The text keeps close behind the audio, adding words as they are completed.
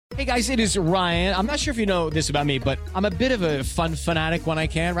Hey guys, it is Ryan. I'm not sure if you know this about me, but I'm a bit of a fun fanatic when I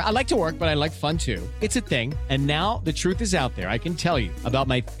can. I like to work, but I like fun too. It's a thing. And now the truth is out there. I can tell you about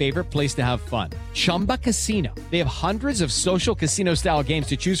my favorite place to have fun. Chumba Casino. They have hundreds of social casino style games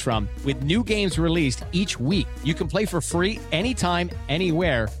to choose from with new games released each week. You can play for free anytime,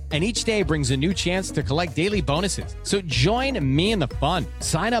 anywhere. And each day brings a new chance to collect daily bonuses. So join me in the fun.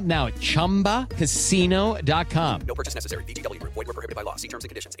 Sign up now at ChumbaCasino.com. No purchase necessary. VGW Group. Void where prohibited by law. See terms and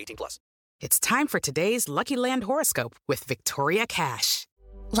conditions. 18+. It's time for today's Lucky Land horoscope with Victoria Cash.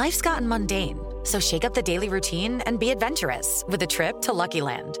 Life's gotten mundane, so shake up the daily routine and be adventurous with a trip to Lucky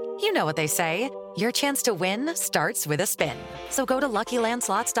Land. You know what they say. Your chance to win starts with a spin. So go to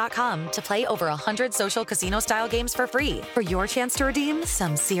LuckyLandSlots.com to play over 100 social casino-style games for free for your chance to redeem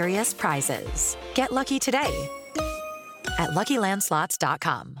some serious prizes. Get lucky today at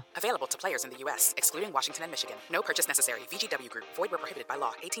LuckyLandSlots.com. Available to players in the U.S., excluding Washington and Michigan. No purchase necessary. VGW Group. Void where prohibited by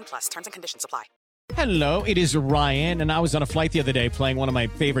law. 18+. Terms and conditions apply. Hello, it is Ryan, and I was on a flight the other day playing one of my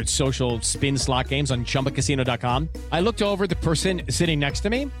favorite social spin slot games on ChumbaCasino.com. I looked over at the person sitting next to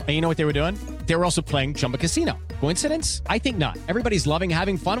me, and you know what they were doing? They were also playing Chumba Casino. Coincidence? I think not. Everybody's loving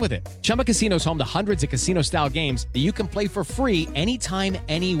having fun with it. Chumba Casino is home to hundreds of casino-style games that you can play for free anytime,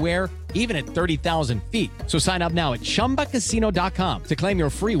 anywhere, even at 30,000 feet. So sign up now at ChumbaCasino.com to claim your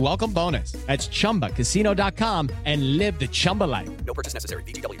free welcome bonus. That's ChumbaCasino.com and live the Chumba life. No purchase necessary.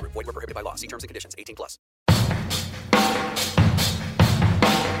 VGW Group. Void where prohibited by law. See terms and conditions. 18+.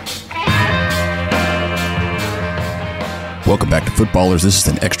 Welcome back to Footballers. This is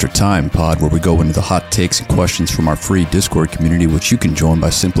an extra time pod where we go into the hot takes and questions from our free Discord community, which you can join by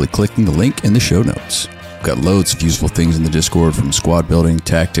simply clicking the link in the show notes. We've got loads of useful things in the Discord, from squad building,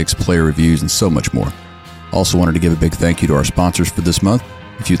 tactics, player reviews, and so much more. Also wanted to give a big thank you to our sponsors for this month.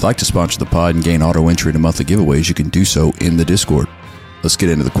 If you'd like to sponsor the pod and gain auto entry to monthly giveaways, you can do so in the Discord. Let's get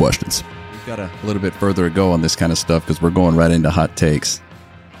into the questions. We've got a little bit further to go on this kind of stuff because we're going right into hot takes.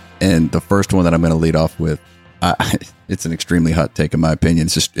 And the first one that I'm going to lead off with, it's an extremely hot take in my opinion.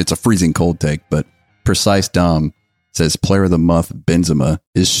 It's a freezing cold take, but Precise Dom says player of the month Benzema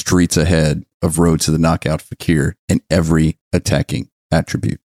is streets ahead of road to the knockout Fekir in every attacking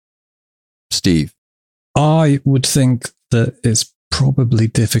attribute. Steve. I would think that it's probably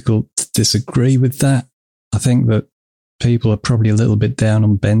difficult to disagree with that. I think that people are probably a little bit down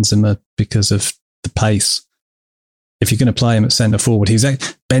on Benzema because of the pace. If you're going to play him at centre forward,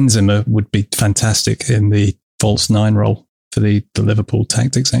 Benzema would be fantastic in the false nine role for the Liverpool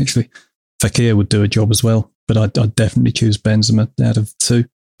tactics, actually. Fekir would do a job as well, but I'd definitely choose Benzema out of the two.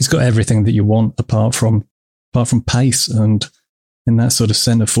 He's got everything that you want apart from pace, and in that sort of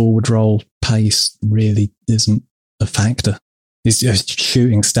centre forward role, pace really isn't a factor. His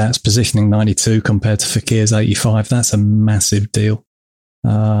shooting stats, positioning 92 compared to Fekir's 85, that's a massive deal.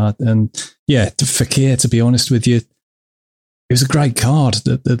 And yeah, Fekir, to be honest with you, it was a great card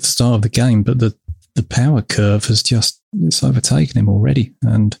at the start of the game, but the power curve has it's overtaken him already,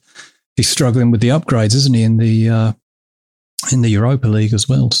 and he's struggling with the upgrades, isn't he, in the Europa League as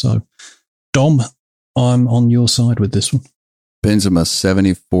well. So, Dom, I'm on your side with this one. Benzema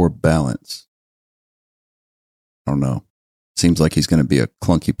 74 balance. I don't know. Seems like he's going to be a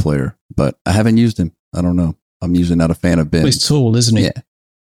clunky player, but I haven't used him. I don't know. I'm usually not a fan of Ben. Well, he's tall, isn't he? Yeah.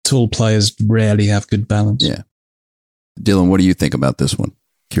 Tall players rarely have good balance. Yeah. Dylan, what do you think about this one?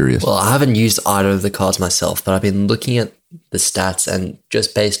 Curious. Well, I haven't used either of the cards myself, but I've been looking at the stats and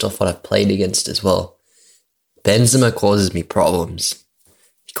just based off what I've played against as well. Benzema causes me problems.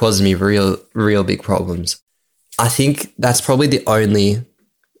 He causes me real big problems. I think that's probably the only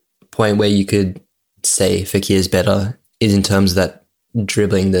point where you could say Fekir is better is in terms of that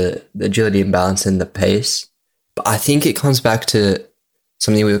dribbling, the agility and balance and the pace. But I think it comes back to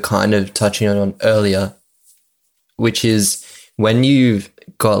something we were kind of touching on earlier, which is when you've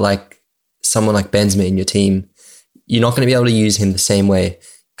got like someone like Benzema in your team, you're not going to be able to use him the same way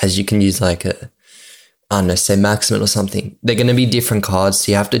as you can use like say Maximin or something. They're going to be different cards,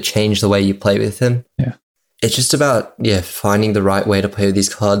 so you have to change the way you play with him. Yeah. It's just about, finding the right way to play with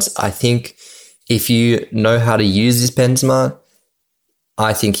these cards. I think if you know how to use this Benzema,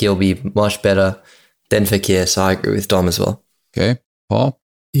 I think he'll be much better than Fekir, so I agree with Dom as well. Okay. Paul?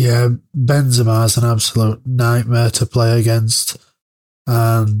 Yeah, Benzema is an absolute nightmare to play against.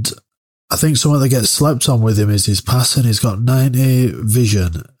 And I think something that gets slept on with him is his passing. He's got 90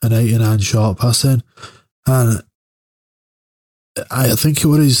 vision and 89 short passing. And I think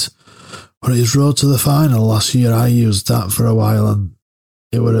what his road to the final last year, I used that for a while, and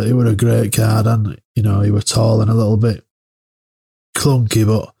it were a great card. And, he were tall and a little bit clunky,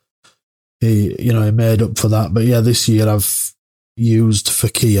 but he made up for that. But yeah, this year I've used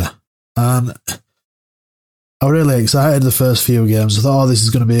Fakir. And I was really excited the first few games. I thought, this is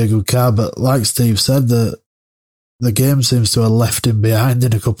going to be a good card. But like Steve said, the game seems to have left him behind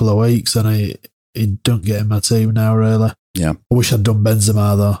in a couple of weeks, and he don't get in my team now, really. Yeah. I wish I'd done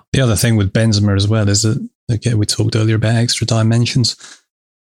Benzema, though. The other thing with Benzema as well is that, again, we talked earlier about extra dimensions.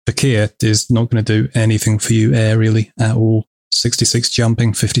 Fakir is not going to do anything for you aerially at all. 66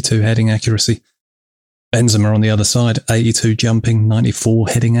 jumping, 52 heading accuracy. Benzema on the other side, 82 jumping, 94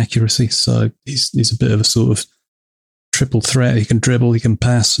 heading accuracy. So he's a bit of a sort of triple threat. He can dribble, he can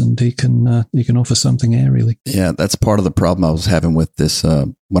pass, and he can offer something aerially. Yeah, that's part of the problem I was having with this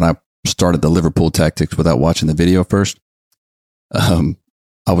when I started the Liverpool tactics without watching the video first. I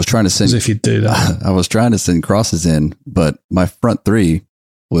was trying to send... As if you'd do that. I was trying to send crosses in, but my front three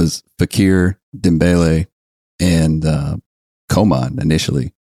was Fakir, Dembele, and Coman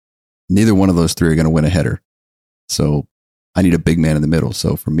initially. Neither one of those three are going to win a header. So I need a big man in the middle.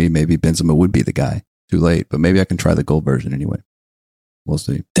 So for me, maybe Benzema would be the guy. Too late, but maybe I can try the goal version anyway. We'll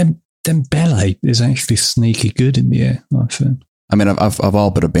see. Dembele is actually sneaky good in the air, I found. I mean, I've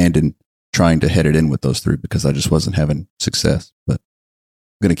all but abandoned trying to head it in with those three because I just wasn't having success. But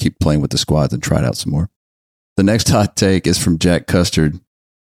I'm going to keep playing with the squads and try it out some more. The next hot take is from Jack Custard.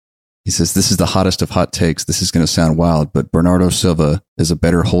 He says, this is the hottest of hot takes. This is going to sound wild, but Bernardo Silva is a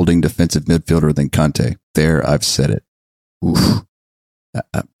better holding defensive midfielder than Kante. There, I've said it. Oof.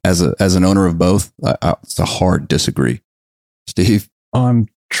 As an owner of both, it's a hard disagree. Steve? I'm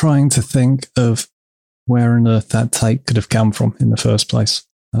trying to think of where on earth that take could have come from in the first place,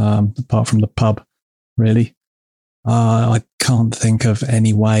 apart from the pub, really. I can't think of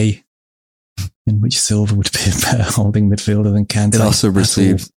any way in which Silva would be a better holding midfielder than Kante. It also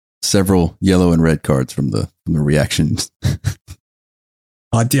received several yellow and red cards from the reactions.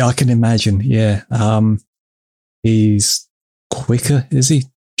 I can imagine, yeah. He's quicker, is he?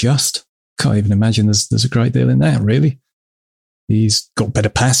 Just can't even imagine there's a great deal in that, really. He's got better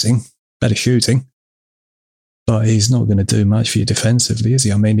passing, better shooting, but he's not going to do much for you defensively, is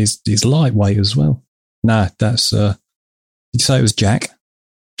he? I mean, he's lightweight as well. Nah, that's did you say it was Jack?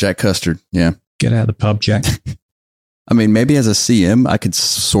 Jack Custard, yeah. Get out of the pub, Jack. I mean, maybe as a CM, I could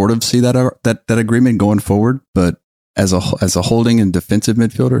sort of see that agreement going forward, but as a holding and defensive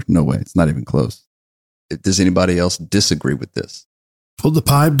midfielder, no way. It's not even close. Does anybody else disagree with this? Put the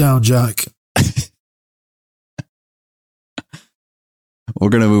pipe down, Jack. We're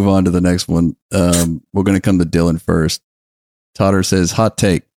going to move on to the next one. We're going to come to Dylan first. Totter says, hot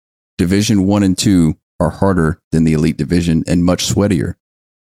take. Division 1 and 2 are harder than the Elite Division and much sweatier.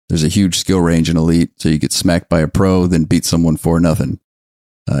 There's a huge skill range in Elite, so you get smacked by a pro, then beat someone for nothing.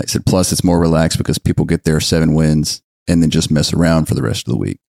 He said, plus it's more relaxed because people get their 7 wins and then just mess around for the rest of the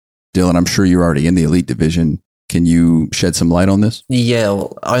week. Dylan, I'm sure you're already in the Elite Division. Can you shed some light on this? Yeah,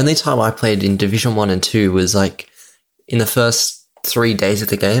 well, only time I played in Division 1 and 2 was like in the first 3 days of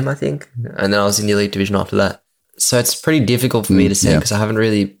the game, I think. And then I was in the Elite Division after that. So it's pretty difficult for me to say because I haven't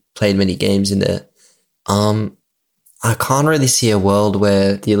really played many games in there. I can't really see a world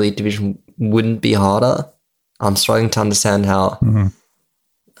where the Elite Division wouldn't be harder. I'm struggling to understand how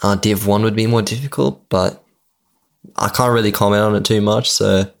Div 1 would be more difficult, but I can't really comment on it too much.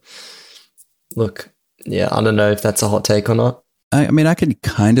 So, look, yeah, I don't know if that's a hot take or not. I mean, I can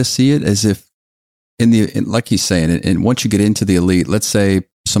kind of see it as if like he's saying, and once you get into the Elite, let's say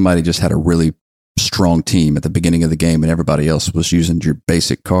somebody just had a really strong team at the beginning of the game and everybody else was using your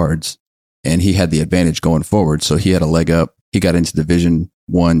basic cards and he had the advantage going forward. So he had a leg up. He got into Division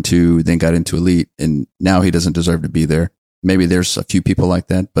 1, 2, then got into Elite, and now he doesn't deserve to be there. Maybe there's a few people like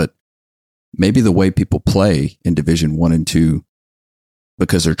that, but maybe the way people play in Division 1 and 2,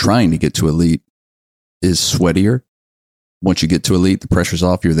 because they're trying to get to Elite, is sweatier. Once you get to Elite, the pressure's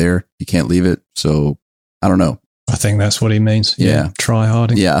off. You're there. You can't leave it. So I don't know. I think that's what he means. Yeah. Try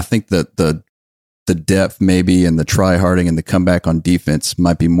harding. Yeah. I think that the depth maybe and the try harding and the comeback on defense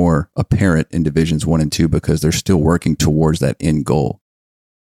might be more apparent in Divisions 1 and 2 because they're still working towards that end goal.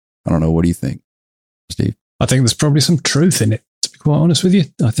 I don't know. What do you think, Steve? I think there's probably some truth in it, to be quite honest with you.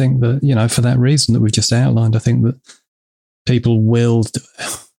 I think that, for that reason that we've just outlined, I think that people will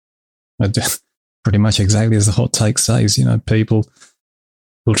pretty much exactly as the hot take says, people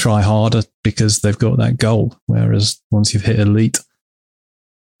will try harder because they've got that goal. Whereas once you've hit Elite,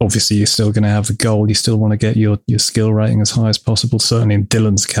 obviously you're still going to have the goal. You still want to get your skill rating as high as possible. Certainly in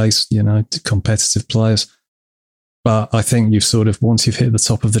Dylan's case, to competitive players. But I think you've once you've hit the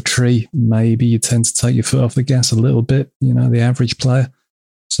top of the tree, maybe you tend to take your foot off the gas a little bit, the average player.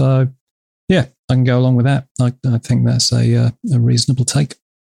 So yeah, I can go along with that. I think that's a reasonable take.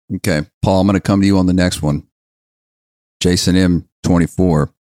 Okay. Paul, I'm going to come to you on the next one. Jason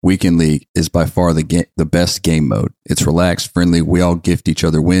M24, Weekend League is by far the best game mode. It's relaxed, friendly. We all gift each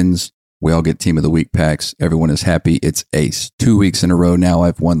other wins. We all get Team of the Week packs. Everyone is happy. It's ace. 2 weeks in a row now,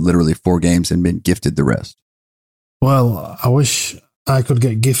 I've won literally 4 games and been gifted the rest. Well, I wish I could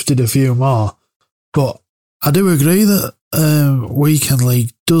get gifted a few more, but I do agree that Weekend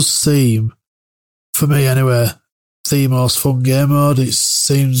League does seem, for me anyway, the most fun game mode. It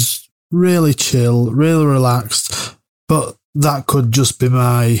seems really chill, really relaxed, but that could just be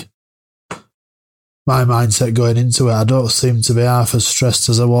my mindset going into it. I don't seem to be half as stressed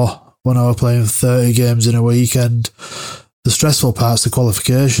as I was when I was playing 30 games in a weekend. The stressful part's the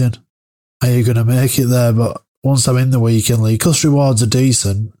qualification. Are you going to make it there? But once I'm in the Weekend League, because rewards are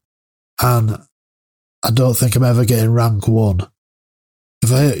decent, and I don't think I'm ever getting rank 1.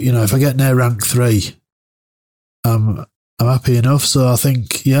 If I get near rank 3, I'm happy enough. So I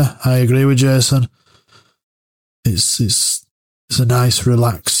think, yeah, I agree with Jason. It's a nice,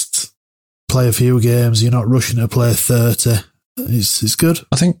 relaxed, play a few games. You're not rushing to play 30. It's good.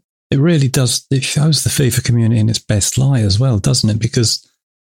 I think it really does. It shows the FIFA community in its best light as well, doesn't it? Because,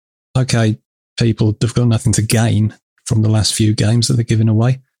 okay, people have got nothing to gain from the last few games that they're giving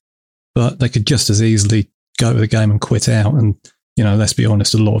away, but they could just as easily go to the game and quit out. And, let's be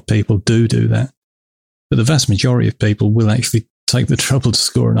honest, a lot of people do that. But the vast majority of people will actually take the trouble to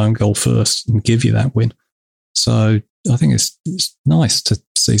score an own goal first and give you that win. So I think it's nice to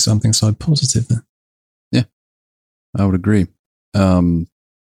see something so positive there. Yeah, I would agree. Although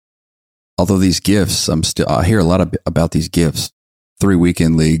these gifts, I hear a lot about these gifts. 3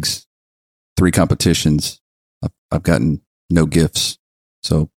 weekend leagues, 3 competitions. I've gotten no gifts.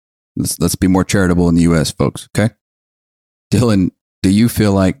 So let's be more charitable in the U.S., folks. Okay, Dylan, do you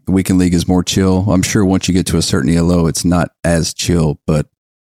feel like the weekend league is more chill? I'm sure once you get to a certain ELO, it's not as chill. But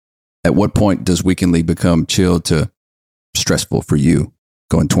at what point does weekend league become chill to stressful for you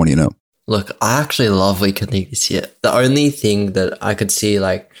going 20-0? Look, I actually love weekend league this year. The only thing that I could see,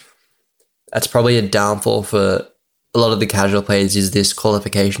 that's probably a downfall for a lot of the casual players is this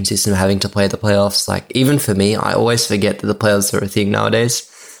qualification system, having to play the playoffs. Even for me, I always forget that the playoffs are a thing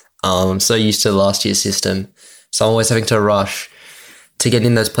nowadays. I'm so used to last year's system. So I'm always having to rush to get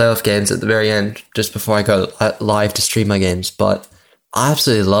in those playoff games at the very end, just before I go live to stream my games. But I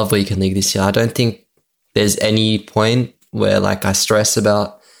absolutely love weekend league this year. I don't think there's any point where I stress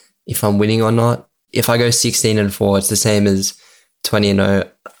about if I'm winning or not. If I go 16-4, it's the same as 20-0.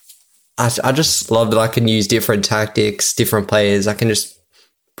 I just love that I can use different tactics, different players. I can just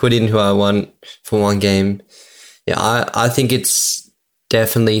put in who I want for one game. Yeah, I think it's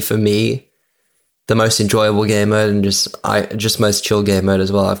definitely, for me, the most enjoyable game mode and just most chill game mode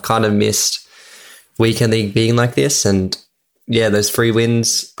as well. I've kind of missed weekend league being like this, and yeah, those free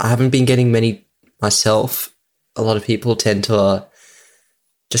wins, I haven't been getting many myself. A lot of people tend to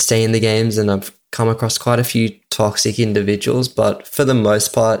just stay in the games, and I've come across quite a few toxic individuals, but for the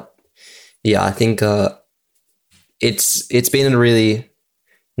most part, yeah, I think it's been a really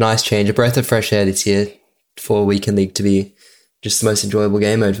nice change, a breath of fresh air this year for weekend league to be just the most enjoyable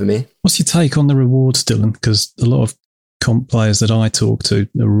game mode for me. What's your take on the rewards, Dylan? Because a lot of comp players that I talk to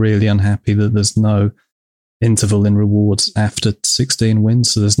are really unhappy that there's no interval in rewards after 16 wins.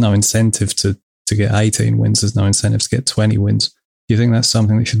 So there's no incentive to get 18 wins. There's no incentive to get 20 wins. Do you think that's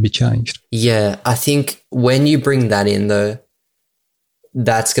something that should be changed? Yeah, I think when you bring that in, though,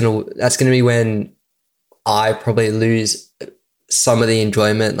 that's gonna be when I probably lose some of the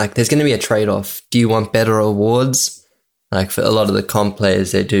enjoyment. There's gonna be a trade-off. Do you want better awards? For a lot of the comp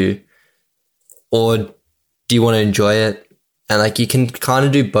players, they do. Or do you want to enjoy it? And you can kind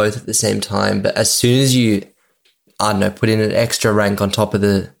of do both at the same time. But as soon as you, put in an extra rank on top of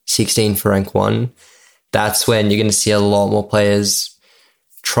the 16 for rank 1, that's when you're going to see a lot more players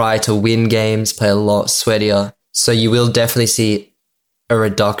try to win games, play a lot sweatier. So you will definitely see a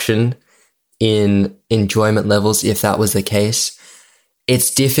reduction in enjoyment levels if that was the case.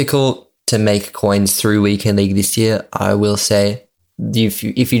 It's difficult to make coins through weekend league this year, I will say. If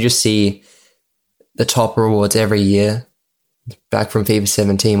you just see the top rewards every year, back from FIFA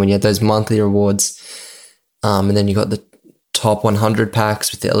 17 when you had those monthly rewards, and then you got the top 100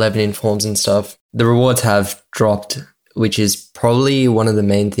 packs with the 11 informs and stuff, the rewards have dropped, which is probably one of the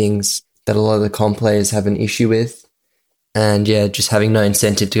main things that a lot of the comp players have an issue with. And yeah, just having no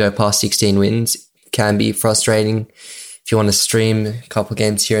incentive to go past 16 wins can be frustrating if you want to stream a couple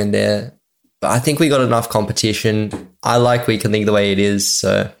games here and there. But I think we got enough competition. I like Weekend League the way it is,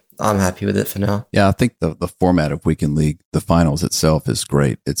 so I'm happy with it for now. Yeah, I think the format of Weekend League, the finals itself is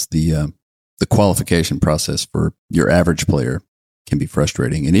great. It's the qualification process for your average player can be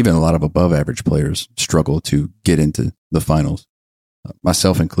frustrating. And even a lot of above average players struggle to get into the finals,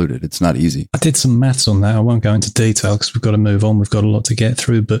 myself included. It's not easy. I did some maths on that. I won't go into detail because we've got to move on. We've got a lot to get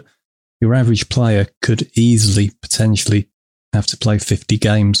through, but your average player could easily, potentially have to play 50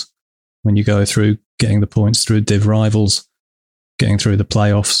 games when you go through getting the points through Div Rivals, getting through the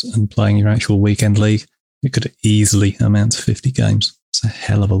playoffs and playing your actual weekend league. It could easily amount to 50 games. It's a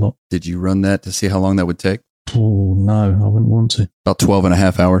hell of a lot. Did you run that to see how long that would take? Oh, no, I wouldn't want to. About 12 and a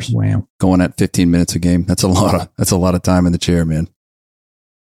half hours. Wow. Going at 15 minutes a game. That's a lot of time in the chair, man,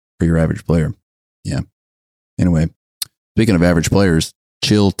 for your average player. Yeah. Anyway, speaking of average players,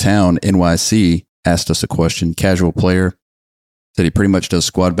 Chill Town NYC asked us a question. Casual player said he pretty much does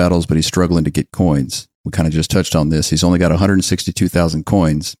squad battles, but he's struggling to get coins. We kind of just touched on this. He's only got 162,000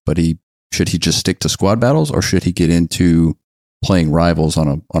 coins, but should he just stick to squad battles, or should he get into playing rivals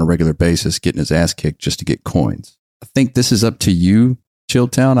on a regular basis, getting his ass kicked just to get coins? I think this is up to you, Chill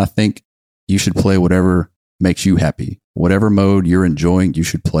Town. I think you should play whatever makes you happy. Whatever mode you're enjoying, you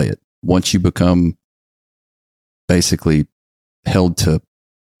should play it. Once you become basically held to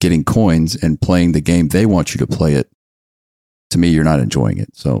getting coins and playing the game they want you to play it, to me, you're not enjoying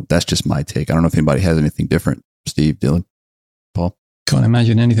it. So that's just my take. I don't know if anybody has anything different. Steve, Dylan, Paul? Can't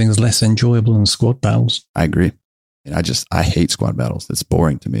imagine anything's less enjoyable than squad battles. I agree. And I hate squad battles. It's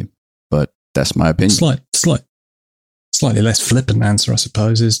boring to me, but that's my opinion. Slightly less flippant answer, I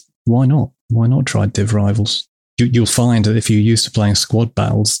suppose, is why not? Why not try Div Rivals? You'll find that if you're used to playing squad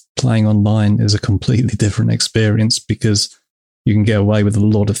battles, playing online is a completely different experience because you can get away with a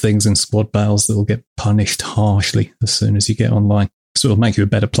lot of things in squad battles that will get punished harshly as soon as you get online. So it'll make you a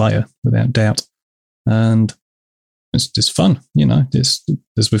better player, without doubt. And it's just fun,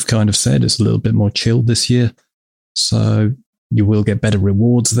 as we've kind of said, it's a little bit more chilled this year. So you will get better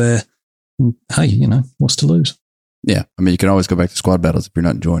rewards there. And hey, what's to lose? Yeah. I mean, you can always go back to squad battles if you're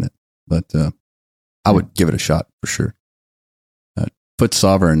not enjoying it. But I would give it a shot for sure. FUT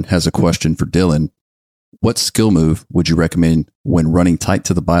Sovereign has a question for Dylan. What skill move would you recommend when running tight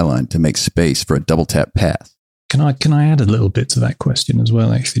to the byline to make space for a double tap pass? Can I add a little bit to that question as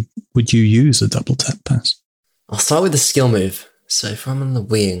well, actually? Would you use a double tap pass? I'll start with the skill move. So if I'm on the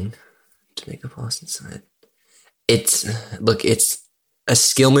wing to make a pass inside, it's a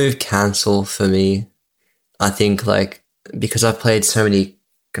skill move cancel for me. I think because I've played so many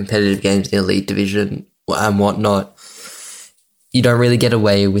competitive games in the Elite Division and whatnot, you don't really get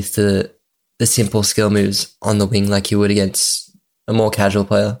away with the simple skill moves on the wing like you would against a more casual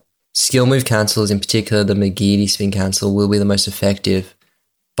player. Skill move cancels, in particular the McGeady spin cancel, will be the most effective,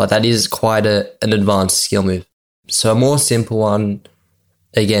 but that is quite an advanced skill move. So a more simple one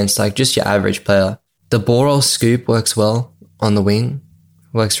against just your average player. The ball roll scoop works well on the wing,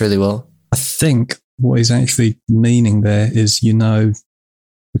 works really well. I think what he's actually meaning there is,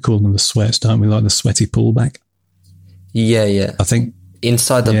 we call them the sweats, don't we? Like the sweaty pullback. Yeah. I think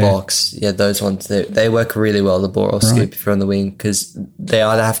inside the box, those ones, they work really well, the ball roll scoop if you're on the wing, because they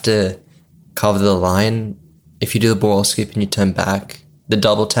either have to cover the line. If you do the ball roll scoop and you turn back, the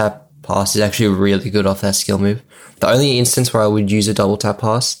double tap pass is actually really good off that skill move. The only instance where I would use a double tap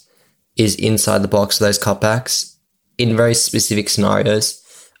pass is inside the box for those cutbacks. In very specific scenarios,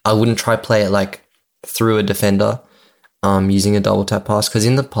 I wouldn't try play it through a defender using a double tap pass, because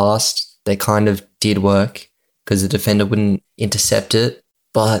in the past they kind of did work because the defender wouldn't intercept it.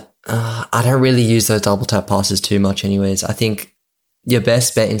 But I don't really use those double tap passes too much anyways. I think your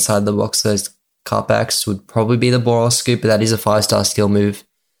best bet inside the box, those cutbacks, would probably be the ball roll scoop, but that is a 5-star skill move.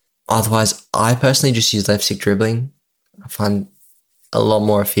 Otherwise, I personally just use left stick dribbling. I find a lot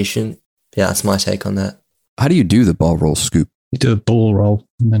more efficient. Yeah, that's my take on that. How do you do the ball roll scoop? You do a ball roll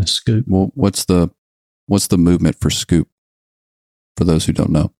and then a scoop. Well, what's the movement for scoop? For those who don't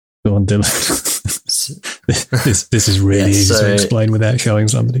know. Go on, Dylan. this is really easy to explain without showing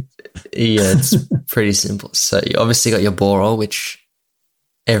somebody. Yeah, it's pretty simple. So you obviously got your ball roll, which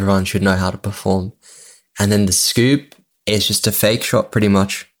everyone should know how to perform. And then the scoop is just a fake shot pretty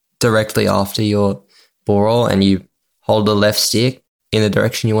much directly after your ball roll, and you hold the left stick in the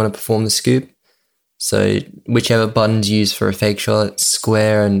direction you want to perform the scoop. So whichever buttons you use for a fake shot,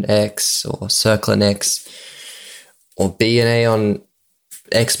 square and X, or circle and X, or B and A on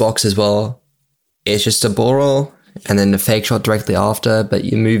Xbox as well, it's just a ball roll and then the fake shot directly after, but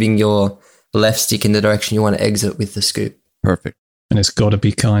you're moving your left stick in the direction you want to exit with the scoop. Perfect. And it's got to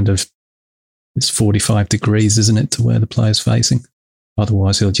be it's 45 degrees, isn't it, to where the player's facing?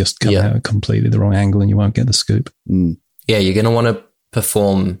 Otherwise, he'll just come out at completely the wrong angle and you won't get the scoop. Yeah, you're going to want to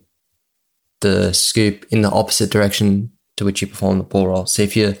perform the scoop in the opposite direction to which you perform the ball roll. So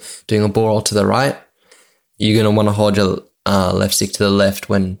if you're doing a ball roll to the right, you're going to want to hold your left stick to the left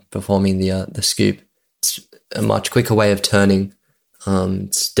when performing the scoop. It's a much quicker way of turning.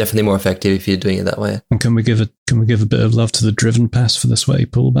 It's definitely more effective if you're doing it that way. And can we give a bit of love to the driven pass for the sweaty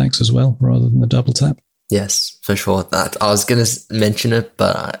pullbacks as well, rather than the double tap? Yes, for sure. That I was going to mention it,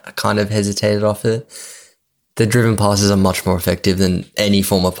 but I kind of hesitated off it. The driven passes are much more effective than any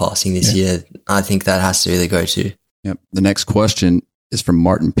form of passing this year. I think that has to be the go-to. Yep. The next question is from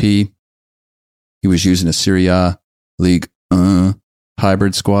Martin P. He was using a Serie A League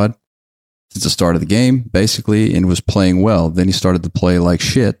hybrid squad since the start of the game, basically, and was playing well. Then he started to play like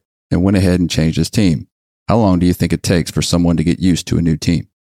shit and went ahead and changed his team. How long do you think it takes for someone to get used to a new team?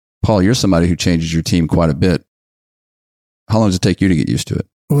 Paul, you're somebody who changes your team quite a bit. How long does it take you to get used to it?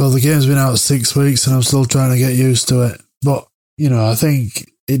 Well, the game's been out 6 weeks and I'm still trying to get used to it. But, I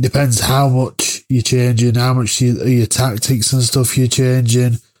think it depends how much you're changing, how much your tactics and stuff you're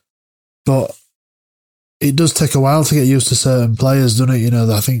changing. But it does take a while to get used to certain players, doesn't it?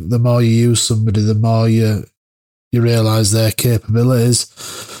 I think the more you use somebody, the more you realise their capabilities.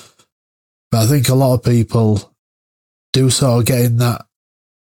 But I think a lot of people do sort of get in that,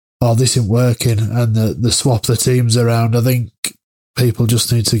 this isn't working, and the swap the teams around. I think people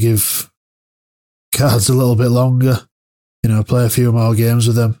just need to give cards a little bit longer, play a few more games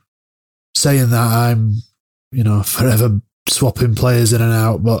with them. Saying that, I'm, forever swapping players in and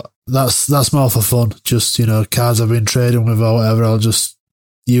out, but that's more for fun. Just, cards I've been trading with or whatever, I'll just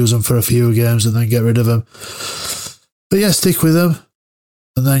use them for a few games and then get rid of them. But yeah, stick with them.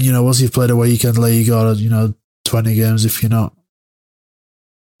 And then, once you've played a weekend league or, 20 games, if you're not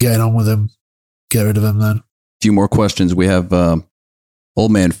getting on with them, get rid of them then. A few more questions. We have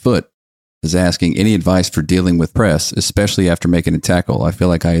Old Man Foot is asking, any advice for dealing with press, especially after making a tackle? I feel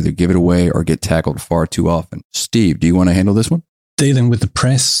like I either give it away or get tackled far too often. Steve, do you want to handle this one? Dealing with the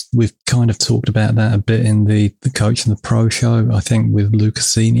press, we've kind of talked about that a bit in the Coach and the Pro show. I think with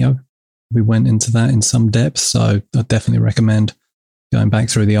Lucasinho, we went into that in some depth. So I definitely recommend going back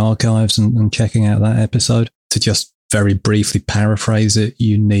through the archives and checking out that episode. To just very briefly paraphrase it,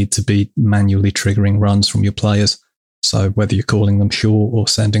 you need to be manually triggering runs from your players. So whether you're calling them short or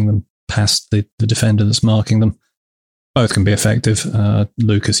sending them past the defender that's marking them, both can be effective.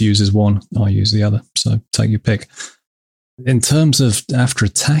 Lucas uses one, I use the other. So take your pick. In terms of after a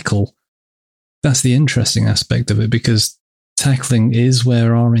tackle, that's the interesting aspect of it, because tackling is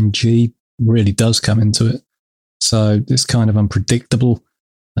where RNG really does come into it. So it's kind of unpredictable.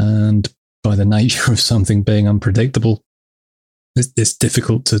 And by the nature of something being unpredictable, it's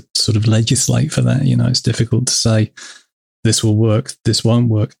difficult to sort of legislate for that. It's difficult to say this will work, this won't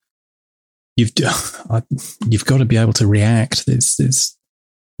work. You've got to be able to react. It's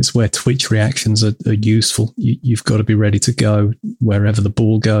where twitch reactions are useful. You've got to be ready to go wherever the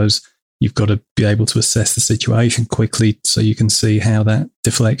ball goes. You've got to be able to assess the situation quickly so you can see how that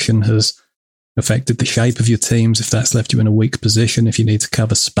deflection has affected the shape of your teams, if that's left you in a weak position, if you need to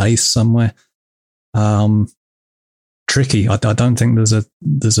cover space somewhere. Tricky. I don't think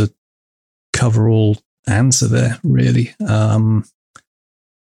there's a cover-all answer there, really.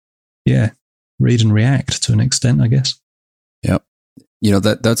 Read and react to an extent, I guess. Yep.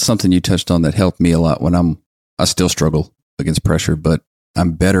 That's something you touched on that helped me a lot when I still struggle against pressure, but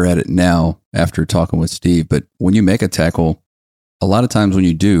I'm better at it now after talking with Steve. But when you make a tackle, a lot of times when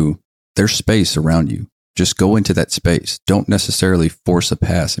you do, there's space around you. Just go into that space. Don't necessarily force a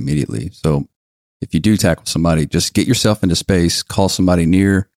pass immediately. So if you do tackle somebody, just get yourself into space, call somebody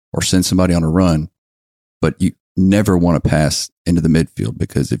near, or send somebody on a run. But you never want to pass into the midfield,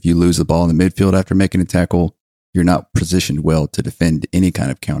 because if you lose the ball in the midfield after making a tackle, you're not positioned well to defend any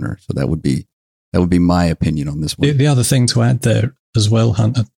kind of counter. So that would be my opinion on this one. The other thing to add there as well,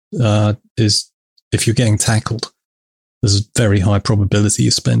 Hunter, is if you're getting tackled, there's a very high probability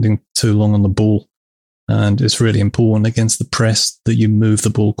you're spending too long on the ball. And it's really important against the press that you move the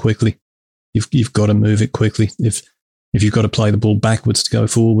ball quickly. You've got to move it quickly. If you've got to play the ball backwards to go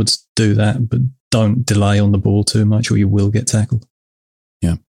forwards, do that, but don't delay on the ball too much or you will get tackled.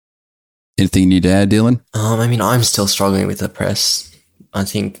 Yeah. Anything you need to add, Dylan? I'm still struggling with the press. I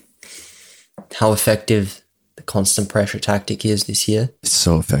think how effective the constant pressure tactic is this year. It's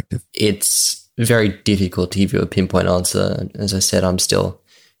so effective. It's very difficult to give you a pinpoint answer. As I said, I'm still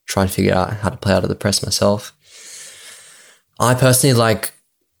trying to figure out how to play out of the press myself. I personally like,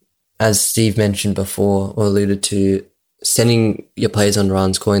 as Steve mentioned before or alluded to, sending your players on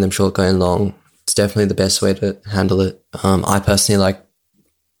runs, calling them short, going long. It's definitely the best way to handle it. I personally like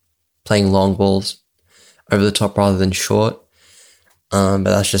playing long balls over the top rather than short. But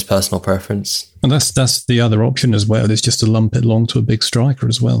that's just personal preference. And that's the other option as well, is just to lump it long to a big striker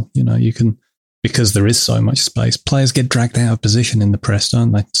as well. You can because there is so much space, players get dragged out of position in the press,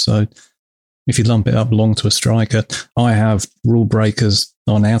 don't they? So if you lump it up long to a striker, I have rule breakers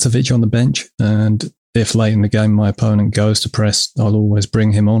on Arnautovic on the bench, and if late in the game my opponent goes to press, I'll always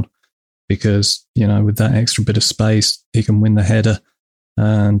bring him on because, with that extra bit of space, he can win the header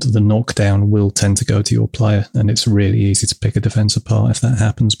and the knockdown will tend to go to your player, and it's really easy to pick a defence apart if that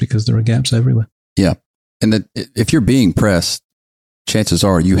happens because there are gaps everywhere. Yeah. And if you're being pressed, chances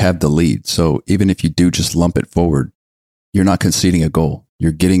are you have the lead. So even if you do just lump it forward, you're not conceding a goal.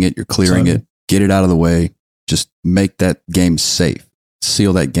 You're getting it, you're clearing it, get it out of the way, just make that game safe,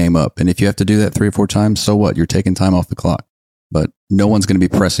 seal that game up. And if you have to do that 3 or 4 times, so what? You're taking time off the clock. But no one's going to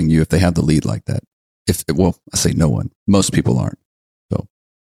be pressing you if they have the lead like that. I say no one. Most people aren't. So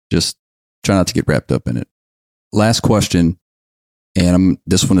just try not to get wrapped up in it. Last question, and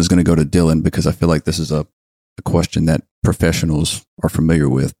this one is going to go to Dylan because I feel like this is a question that professionals are familiar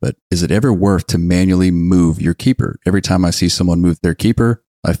with, but is it ever worth to manually move your keeper? Every time I see someone move their keeper,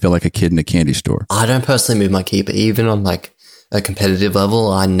 I feel like a kid in a candy store. I don't personally move my keeper. Even on like a competitive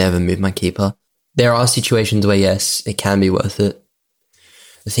level, I never move my keeper. There are situations where, yes, it can be worth it.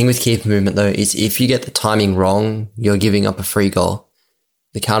 The thing with keeper movement, though, is if you get the timing wrong, you're giving up a free goal.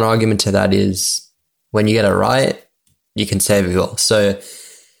 The counter argument to that is when you get it right, you can save a goal. So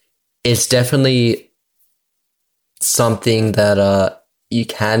it's definitely something that you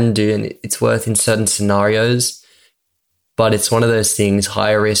can do, and it's worth in certain scenarios, but it's one of those things,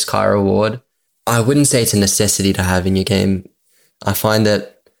 higher risk, higher reward. I wouldn't say it's a necessity to have in your game. I find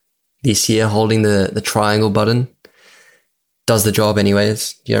that this year holding the triangle button does the job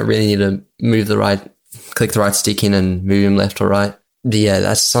anyways. You don't really need to click the right stick in and move him left or right. But yeah,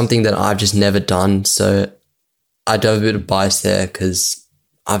 that's something that I've just never done, so I do have a bit of bias there because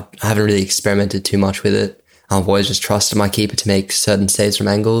I haven't really experimented too much with it. I've always just trusted my keeper to make certain saves from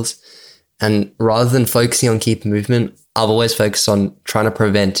angles. And rather than focusing on keeper movement, I've always focused on trying to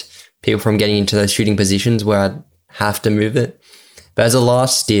prevent people from getting into those shooting positions where I'd have to move it. But as a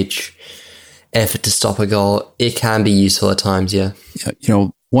last ditch effort to stop a goal, it can be useful at times, yeah.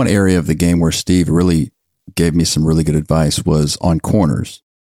 One area of the game where Steve really gave me some really good advice was on corners.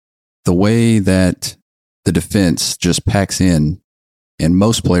 The way that the defense just packs in, and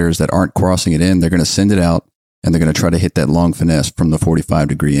most players that aren't crossing it in, they're going to send it out, and they're going to try to hit that long finesse from the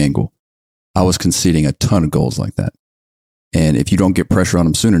 45-degree angle. I was conceding a ton of goals like that. And if you don't get pressure on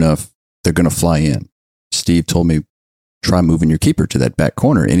them soon enough, they're going to fly in. Steve told me, try moving your keeper to that back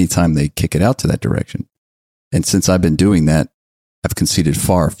corner anytime they kick it out to that direction. And since I've been doing that, I've conceded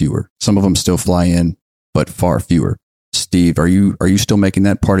far fewer. Some of them still fly in, but far fewer. Steve, are you still making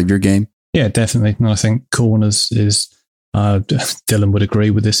that part of your game? Yeah, definitely. And I think corners is... Dylan would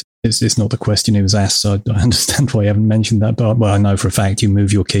agree with this. It's not the question he was asked, so I understand why you haven't mentioned that. But I know for a fact you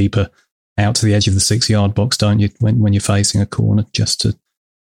move your keeper out to the edge of the 6-yard box, don't you, when you're facing a corner, just to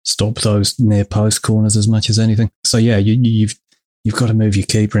stop those near post corners as much as anything. So yeah, you've got to move your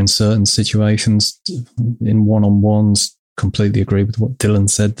keeper in certain situations, in one-on-ones. Completely agree with what Dylan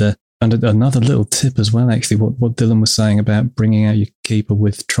said there. And another little tip as well, actually, what Dylan was saying about bringing out your keeper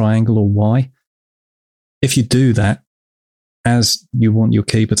with triangle or Y. If you do that, as you want your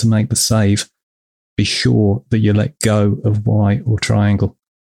keeper to make the save, be sure that you let go of Y or triangle,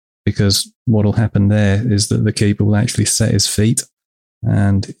 because what will happen there is that the keeper will actually set his feet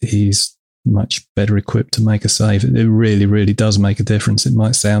and he's much better equipped to make a save. It really, really does make a difference. It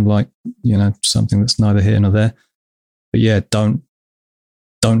might sound like, something that's neither here nor there, but yeah, don't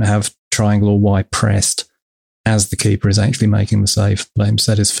have triangle or Y pressed as the keeper is actually making the save. Let him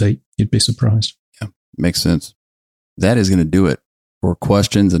set his feet. You'd be surprised. Yeah, makes sense. That is going to do it for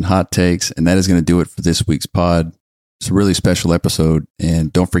questions and hot takes, and that is going to do it for this week's pod. It's a really special episode,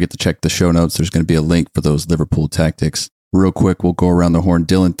 and don't forget to check the show notes. There's going to be a link for those Liverpool tactics. Real quick, we'll go around the horn.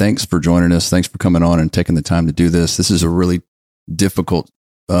 Dylan, thanks for joining us. Thanks for coming on and taking the time to do this. This is a really difficult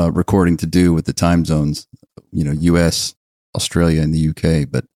recording to do with the time zones, US, Australia, and the UK.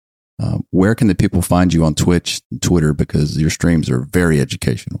 But where can the people find you on Twitch and Twitter? Because your streams are very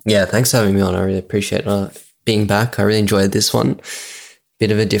educational. Yeah, thanks for having me on. I really appreciate being back. I really enjoyed this one. Bit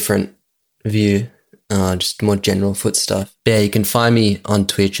of a different view, just more general foot stuff. Yeah, you can find me on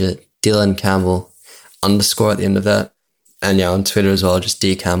Twitch at Dylan Campbell _ at the end of that. And yeah, on Twitter as well, just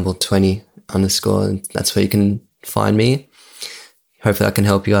dcampbell20 _ and that's where you can find me. Hopefully that can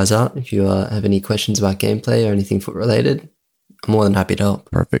help you guys out. If you have any questions about gameplay or anything foot related, I'm more than happy to help.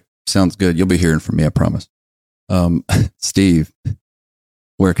 Perfect. Sounds good. You'll be hearing from me, I promise. Steve,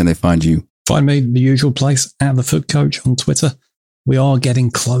 where can they find you? Find me the usual place, at the FUT Coach on Twitter. we are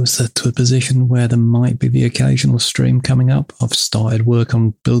getting closer to a position where there might be the occasional stream coming up. I've started work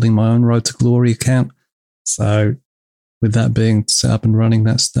on building my own Road to Glory account. So with that being set up and running,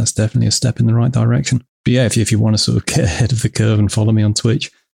 that's definitely a step in the right direction. But yeah, if you want to sort of get ahead of the curve and follow me on Twitch,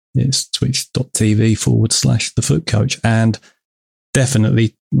 it's twitch.tv/the FUT Coach. And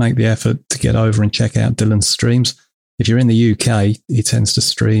definitely make the effort to get over and check out Dylan's streams. If you're in the UK, he tends to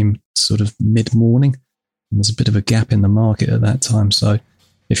stream sort of mid-morning. And there's a bit of a gap in the market at that time. So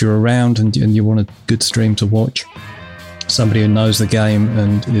if you're around and you want a good stream to watch, somebody who knows the game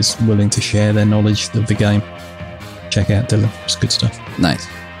and is willing to share their knowledge of the game, check out Dylan. It's good stuff. Nice.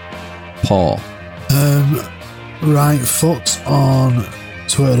 Paul. Right Foot on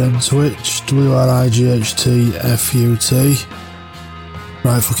Twitter and Twitch. WRIGHTFUT.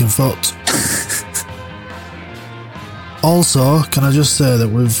 Right fucking Foot. Also, can I just say that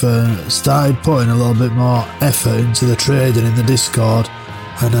we've started putting a little bit more effort into the trading in the Discord,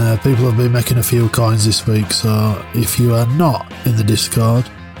 and people have been making a few coins this week. So if you are not in the Discord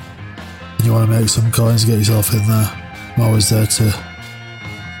and you want to make some coins, get yourself in there. I'm always there to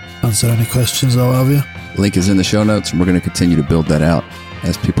answer any questions or what have you. Link is in the show notes, and we're going to continue to build that out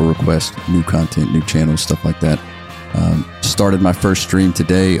as people request new content, new channels, stuff like that. Started my first stream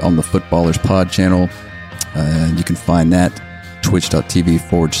today on the Footballers Pod channel. And you can find that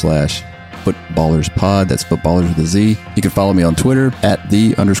twitch.tv/footballerspod. That's footballers with a Z. You can follow me on Twitter at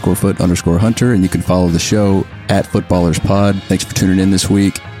 @the_foot_hunter, and you can follow the show at footballerspod. Thanks for tuning in this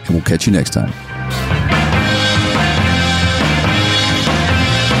week, and we'll catch you next time.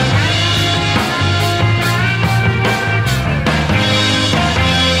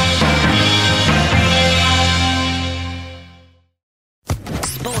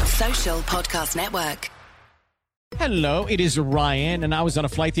 Sports Social Podcast Network. Hello, it is Ryan, and I was on a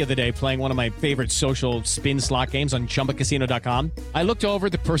flight the other day playing one of my favorite social spin slot games on ChumbaCasino.com. I looked over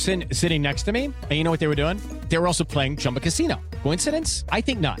at the person sitting next to me, and you know what they were doing? They were also playing Chumba Casino. Coincidence? I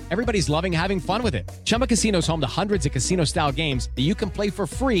think not. Everybody's loving having fun with it. Chumba Casino is home to hundreds of casino-style games that you can play for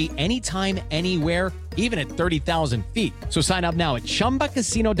free anytime, anywhere, even at 30,000 feet. So sign up now at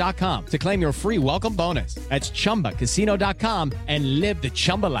ChumbaCasino.com to claim your free welcome bonus. That's ChumbaCasino.com and live the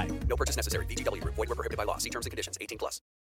Chumba life. No purchase necessary. VGW Group. Void where prohibited by law. See terms and conditions. 18+.